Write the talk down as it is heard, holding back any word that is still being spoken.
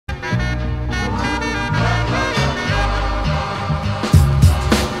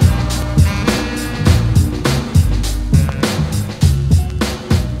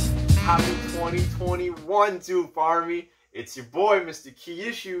one, Doop Army. It's your boy, Mr. Key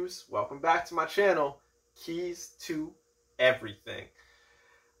Issues. Welcome back to my channel, Keys to Everything.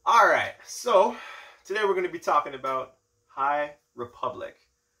 Alright, so today we're going to be talking about High Republic.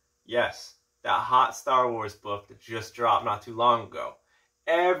 Yes, that hot Star Wars book that just dropped not too long ago.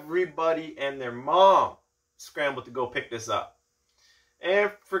 Everybody and their mom scrambled to go pick this up.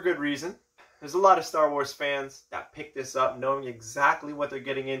 And for good reason. There's a lot of Star Wars fans that pick this up knowing exactly what they're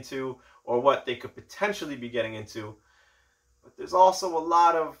getting into or what they could potentially be getting into. But there's also a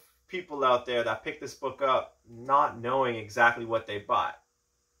lot of people out there that pick this book up not knowing exactly what they bought.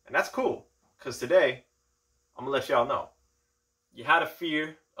 And that's cool, because today, I'm going to let y'all know. You had a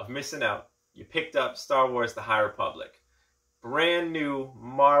fear of missing out. You picked up Star Wars The High Republic. Brand new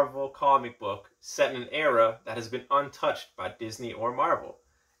Marvel comic book set in an era that has been untouched by Disney or Marvel.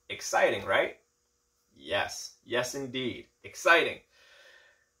 Exciting, right? Yes. Yes, indeed. Exciting.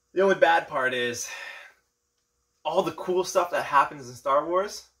 The only bad part is all the cool stuff that happens in Star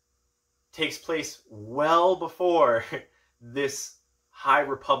Wars takes place well before this High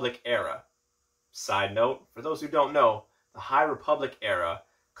Republic era. Side note, for those who don't know, the High Republic era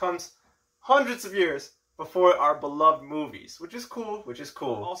comes hundreds of years before our beloved movies, which is cool,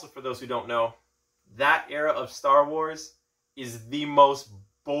 Also, for those who don't know, that era of Star Wars is the most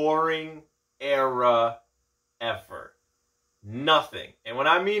boring era ever. Nothing. And when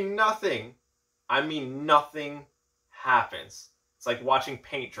I mean nothing happens. It's like watching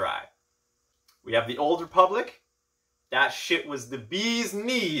paint dry. We have the Old Republic. That shit was the bee's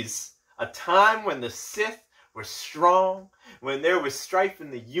knees. A time when the Sith were strong, when there was strife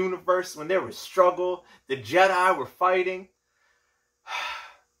in the universe, when there was struggle, the Jedi were fighting.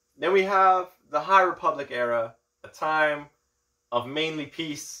 Then we have the High Republic era, a time of mainly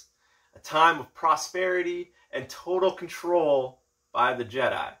peace, a time of prosperity and total control by the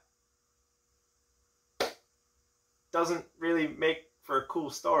Jedi. Doesn't really make for a cool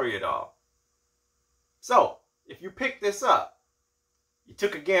story at all. So, if you pick this up, you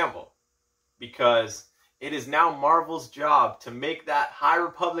took a gamble, because it is now Marvel's job to make that High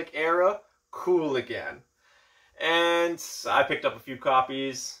Republic era cool again. And I picked up a few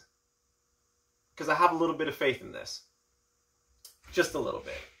copies because I have a little bit of faith in this. Just a little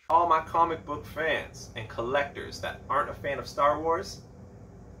bit. All my comic book fans and collectors that aren't a fan of Star Wars,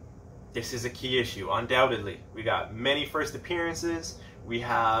 this is a key issue, undoubtedly. We got many first appearances. We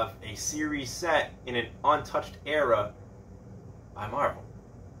have a series set in an untouched era by Marvel,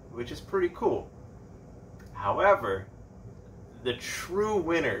 which is pretty cool. However, the true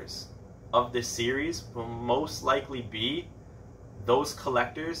winners of this series will most likely be those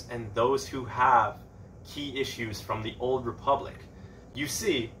collectors and those who have key issues from the Old Republic. You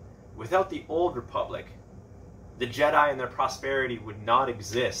see, without the Old Republic, the Jedi and their prosperity would not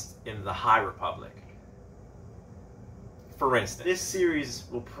exist in the High Republic. For instance, this series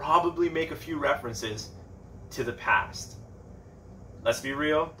will probably make a few references to the past. Let's be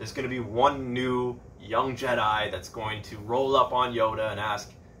real, there's going to be one new young Jedi that's going to roll up on Yoda and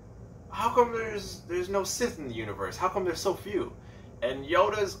ask, how come there's no Sith in the universe? How come there's so few? And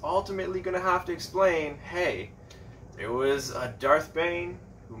Yoda's ultimately going to have to explain, hey, there was a Darth Bane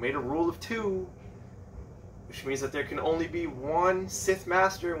who made a rule of 2, which means that there can only be one Sith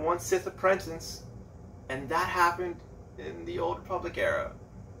Master and one Sith Apprentice, and that happened in the Old Republic era.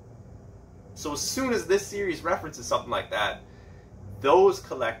 So as soon as this series references something like that, those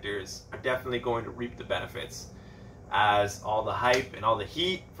collectors are definitely going to reap the benefits, as all the hype and all the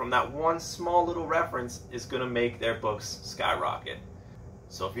heat from that one small little reference is going to make their books skyrocket.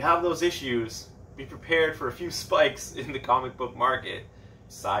 So if you have those issues, be prepared for a few spikes in the comic book market.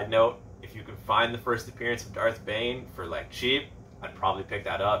 Side note, if you can find the first appearance of Darth Bane for like cheap, I'd probably pick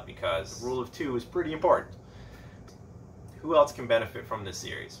that up, because the rule of 2 is pretty important. Who else can benefit from this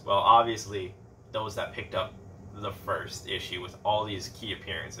series? Well, obviously those that picked up the first issue with all these key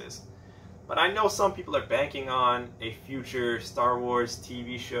appearances. But I know some people are banking on a future Star Wars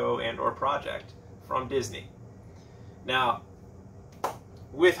TV show and or project from Disney. Now,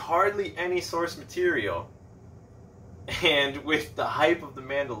 with hardly any source material, and with the hype of The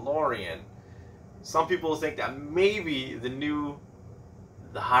Mandalorian, some people think that maybe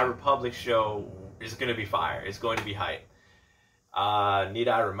the High Republic show is going to be fire, it's going to be hype. Need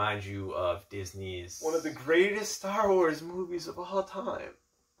I remind you of Disney's one of the greatest Star Wars movies of all time,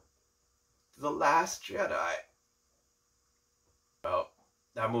 The Last Jedi? Well,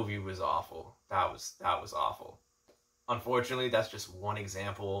 that movie was awful. That was awful. Unfortunately, that's just one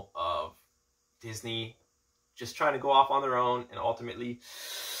example of Disney just trying to go off on their own and ultimately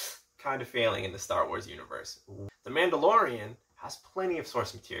kind of failing in the Star Wars universe. The Mandalorian has plenty of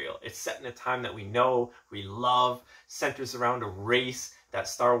source material. It's set in a time that we know, we love, centers around a race that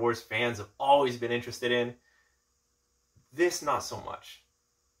Star Wars fans have always been interested in. This, not so much.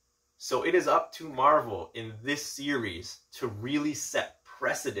 So it is up to Marvel in this series to really set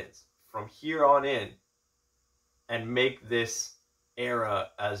precedents from here on in and make this era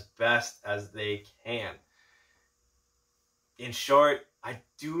as best as they can. In short, I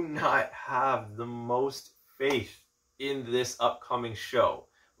do not have the most faith in this upcoming show.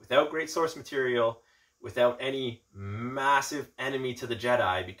 Without great source material, without any massive enemy to the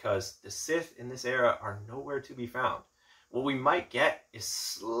Jedi, because the Sith in this era are nowhere to be found. What we might get is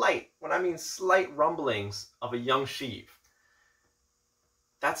slight rumblings of a young Sheev.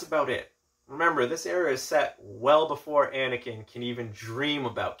 That's about it. Remember, this era is set well before Anakin can even dream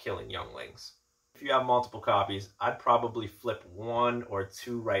about killing younglings. If you have multiple copies, I'd probably flip 1 or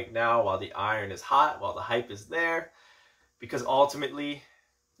 2 right now while the iron is hot, while the hype is there, because ultimately,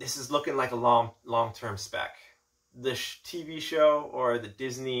 this is looking like a long-term spec. The TV show or the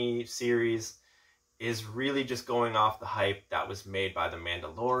Disney series is really just going off the hype that was made by The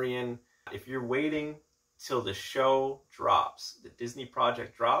Mandalorian. If you're waiting till the show drops, the Disney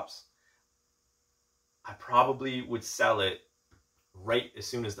project drops, I probably would sell it right as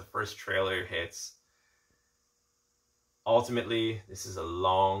soon as the first trailer hits. Ultimately, this is a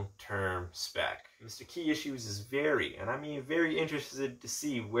long-term spec. Mr. Key Issues is very interested to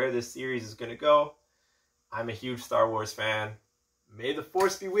see where this series is going to go. I'm a huge Star Wars fan. May the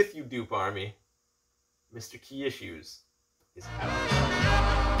Force be with you, Doop Army. Mr. Key Issues is out.